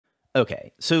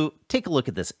Okay, so take a look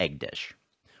at this egg dish.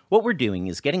 What we're doing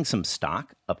is getting some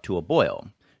stock up to a boil,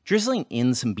 drizzling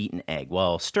in some beaten egg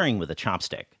while stirring with a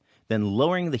chopstick, then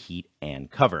lowering the heat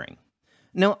and covering.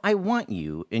 Now, I want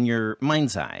you, in your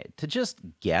mind's eye, to just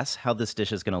guess how this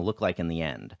dish is going to look like in the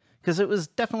end, because it was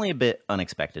definitely a bit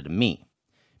unexpected to me.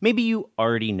 Maybe you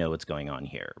already know what's going on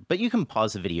here, but you can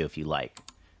pause the video if you like.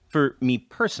 For me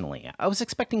personally, I was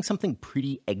expecting something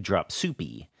pretty egg drop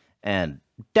soupy, and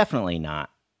definitely not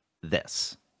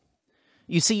this.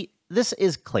 You see, this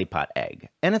is Claypot egg,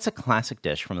 and it's a classic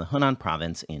dish from the Henan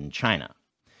province in China.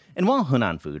 And while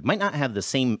Henan food might not have the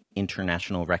same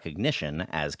international recognition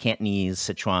as Cantonese,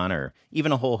 Sichuan, or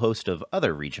even a whole host of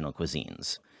other regional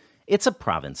cuisines, it's a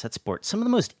province that sports some of the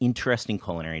most interesting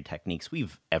culinary techniques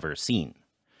we've ever seen.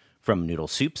 From noodle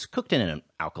soups cooked in an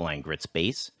alkaline grits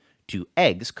base, to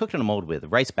eggs cooked in a mold with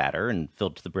rice batter and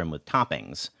filled to the brim with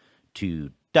toppings,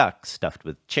 to duck stuffed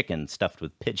with chicken, stuffed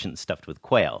with pigeon, stuffed with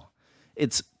quail.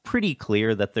 It's pretty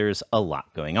clear that there's a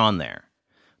lot going on there.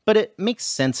 But it makes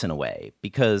sense in a way,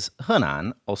 because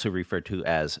Henan, also referred to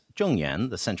as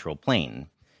Zhongyuan, the Central Plain,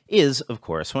 is, of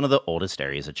course, one of the oldest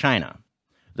areas of China.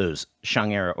 Those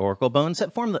Shang-era oracle bones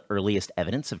that form the earliest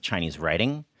evidence of Chinese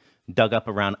writing, dug up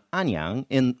around Anyang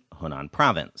in Henan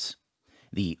province.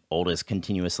 The oldest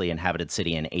continuously inhabited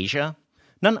city in Asia,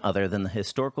 none other than the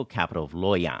historical capital of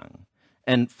Luoyang.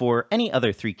 And for any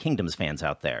other Three Kingdoms fans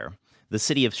out there, the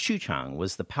city of Xuchang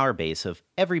was the power base of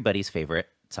everybody's favorite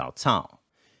Cao Cao.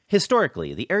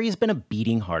 Historically, the area's been a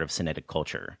beating heart of Sinitic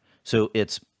culture, so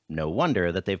it's no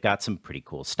wonder that they've got some pretty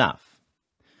cool stuff.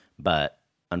 But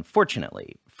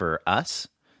unfortunately, for us,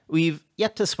 we've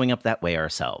yet to swing up that way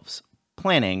ourselves.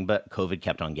 Planning, but COVID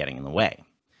kept on getting in the way.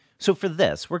 So for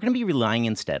this, we're going to be relying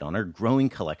instead on our growing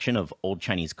collection of old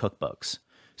Chinese cookbooks.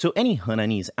 So any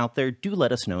Hunanese out there, do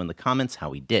let us know in the comments how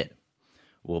we did.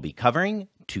 We'll be covering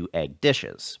 2 egg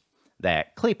dishes.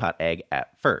 That Claypot egg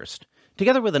at first,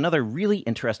 together with another really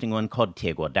interesting one called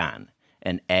tieguodan,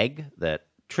 an egg that,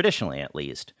 traditionally at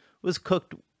least, was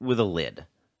cooked with a lid.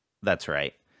 That's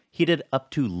right, heated up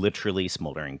to literally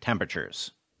smoldering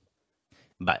temperatures.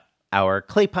 But our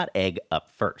Claypot egg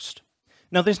up first.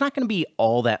 Now, there's not going to be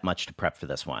all that much to prep for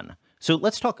this one, so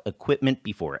let's talk equipment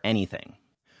before anything.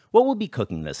 What we'll be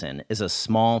cooking this in is a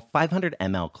small 500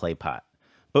 ml clay pot,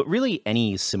 but really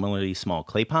any similarly small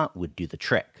clay pot would do the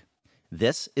trick.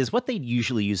 This is what they'd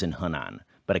usually use in Henan,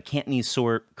 but a Cantonese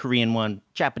sort, Korean one,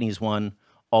 Japanese one,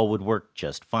 all would work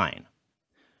just fine.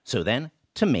 So then,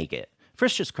 to make it,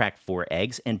 first just crack 4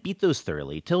 eggs and beat those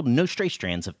thoroughly till no stray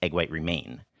strands of egg white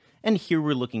remain. And here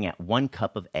we're looking at 1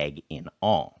 cup of egg in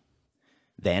all.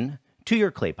 Then, to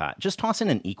your clay pot, just toss in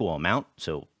an equal amount,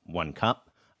 so 1 cup,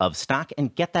 of stock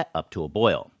and get that up to a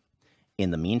boil.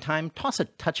 In the meantime, toss a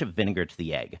touch of vinegar to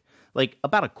the egg, like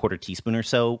about a 1/4 teaspoon or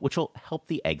so, which will help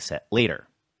the egg set later.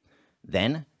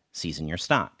 Then, season your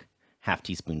stock. 1/2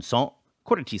 teaspoon salt,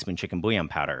 1/4 teaspoon chicken bouillon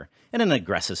powder, and an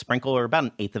aggressive sprinkle or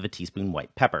about 1/8 teaspoon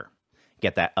white pepper.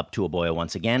 Get that up to a boil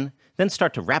once again, then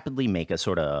start to rapidly make a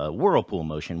sort of whirlpool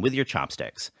motion with your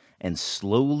chopsticks, and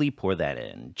slowly pour that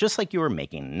in, just like you were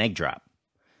making an egg drop.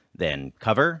 Then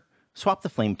cover, swap the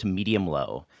flame to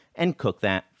medium-low, and cook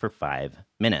that for 5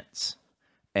 minutes.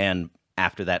 And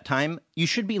after that time, you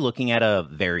should be looking at a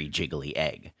very jiggly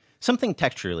egg, something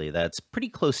texturally that's pretty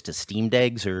close to steamed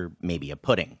eggs or maybe a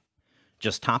pudding.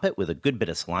 Just top it with a good bit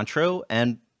of cilantro,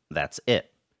 and that's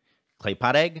it.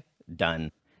 Claypot egg,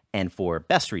 done. And for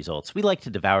best results, we like to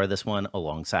devour this one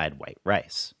alongside white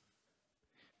rice.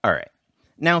 Alright,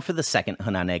 now for the second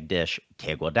Henan egg dish,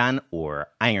 tieguodan, or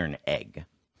iron egg.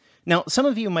 Now, some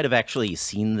of you might have actually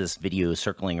seen this video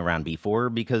circling around before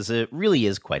because it really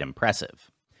is quite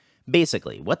impressive.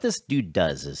 Basically, what this dude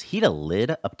does is heat a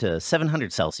lid up to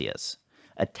 700 Celsius,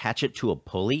 attach it to a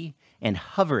pulley, and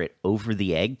hover it over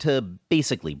the egg to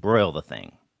basically broil the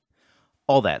thing.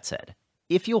 All that said,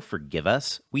 if you'll forgive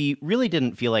us, we really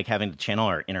didn't feel like having to channel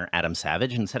our inner Adam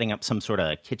Savage and setting up some sort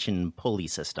of kitchen pulley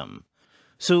system.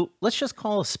 So let's just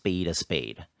call a spade a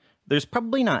spade. There's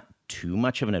probably not too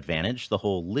much of an advantage the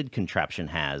whole lid contraption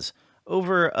has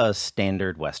over a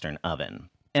standard Western oven.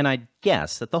 And I'd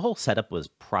guess that the whole setup was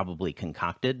probably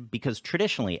concocted because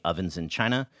traditionally ovens in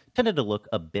China tended to look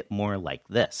a bit more like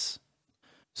this.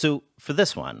 So for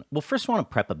this one, we'll first want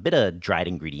to prep a bit of dried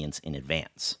ingredients in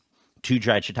advance. 2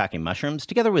 dried shiitake mushrooms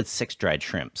together with 6 dried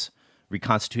shrimps,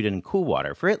 reconstituted in cool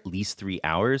water for at least 3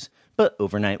 hours, but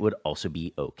overnight would also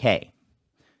be okay.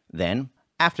 Then,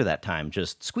 after that time,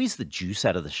 just squeeze the juice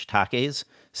out of the shiitakes,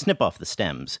 snip off the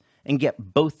stems, and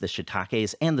get both the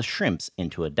shiitakes and the shrimps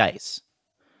into a dice.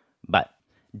 But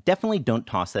definitely don't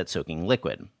toss that soaking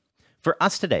liquid. For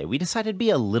us today, we decided to be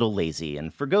a little lazy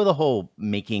and forgo the whole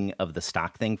making of the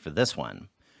stock thing for this one.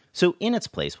 So in its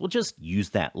place, we'll just use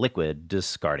that liquid,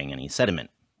 discarding any sediment.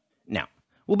 Now,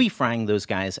 we'll be frying those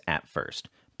guys at first,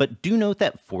 but do note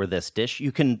that for this dish,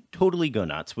 you can totally go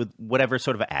nuts with whatever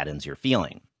sort of add-ins you're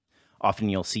feeling. Often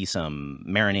you'll see some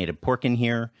marinated pork in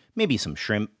here, maybe some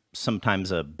shrimp,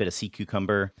 sometimes a bit of sea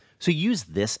cucumber. So use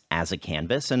this as a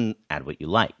canvas and add what you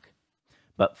like.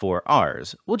 But for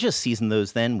ours, we'll just season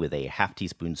those then with a ½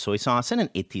 teaspoon soy sauce and an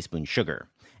 1/8 teaspoon sugar,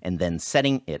 and then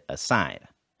setting it aside.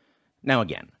 Now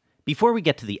again, before we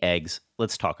get to the eggs,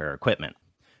 let's talk our equipment.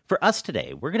 For us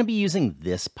today, we're going to be using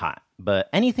this pot, but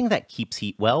anything that keeps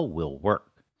heat well will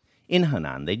work. In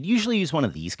Henan, they'd usually use one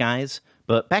of these guys,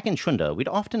 but back in Chunda, we'd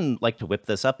often like to whip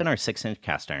this up in our 6-inch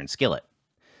cast iron skillet.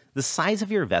 The size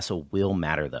of your vessel will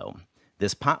matter though.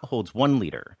 This pot holds 1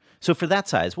 liter, so for that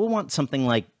size, we'll want something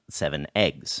like 7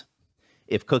 eggs.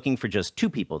 If cooking for just 2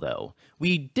 people though,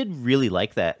 we did really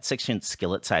like that 6-inch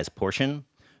skillet size portion,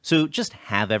 so just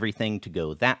have everything to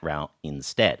go that route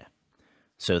instead.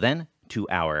 So then, to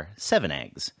our 7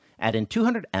 eggs, add in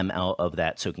 200 ml of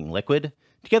that soaking liquid,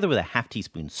 together with a ½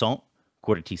 teaspoon salt,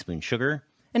 1/4 teaspoon sugar,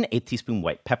 an 1/8 teaspoon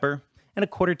white pepper, and a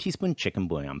 1/4 teaspoon chicken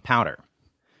bouillon powder.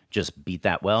 Just beat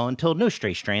that well until no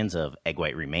stray strands of egg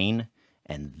white remain,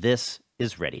 and this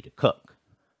is ready to cook.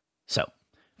 So,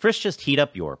 first just heat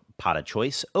up your pot of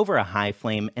choice over a high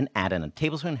flame and add in 1.5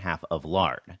 tablespoons of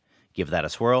lard. Give that a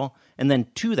swirl, and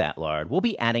then to that lard, we'll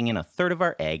be adding in 1/3 of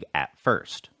our egg at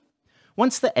first.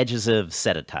 Once the edges have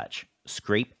set a touch,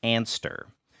 scrape and stir.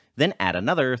 Then add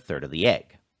another 1/3 of the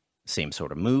egg. Same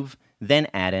sort of move, then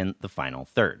add in the final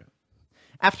 1/3.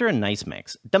 After a nice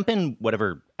mix, dump in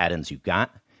whatever add-ins you've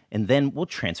got, and then we'll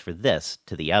transfer this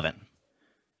to the oven.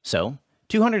 So,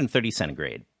 230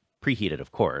 centigrade, preheated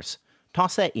of course,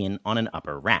 toss that in on an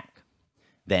upper rack.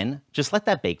 Then, just let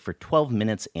that bake for 12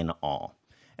 minutes in all.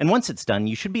 And once it's done,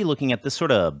 you should be looking at this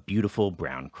sort of beautiful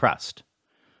brown crust.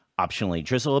 Optionally,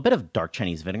 drizzle a bit of dark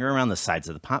Chinese vinegar around the sides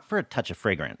of the pot for a touch of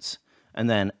fragrance. And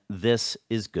then, this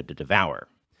is good to devour.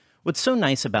 What's so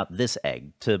nice about this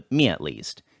egg, to me at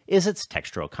least, is its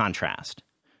textural contrast.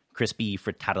 Crispy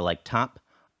frittata-like top,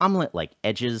 omelet-like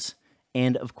edges,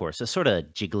 and of course a sort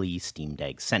of jiggly steamed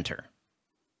egg center.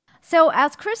 So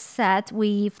as Chris said,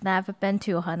 we've never been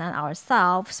to Henan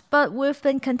ourselves, but we've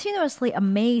been continuously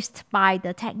amazed by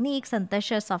the techniques and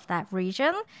dishes of that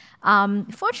region.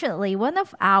 Fortunately, one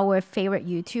of our favorite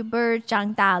YouTubers,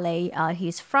 Zhang Dalei,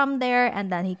 he's from there,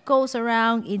 and then he goes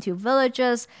around into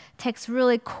villages, takes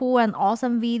really cool and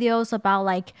awesome videos about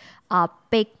like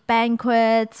big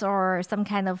banquets or some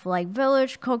kind of like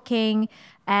village cooking,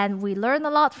 and we learn a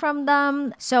lot from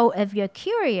them. So if you're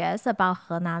curious about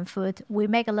Henan food, we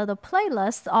make a little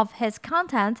playlist of his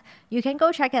content. You can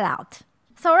go check it out.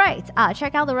 So right,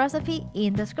 check out the recipe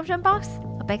in the description box.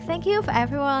 A big thank you for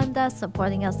everyone that's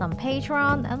supporting us on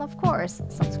Patreon, and of course,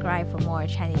 subscribe for more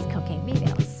Chinese cooking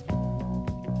videos.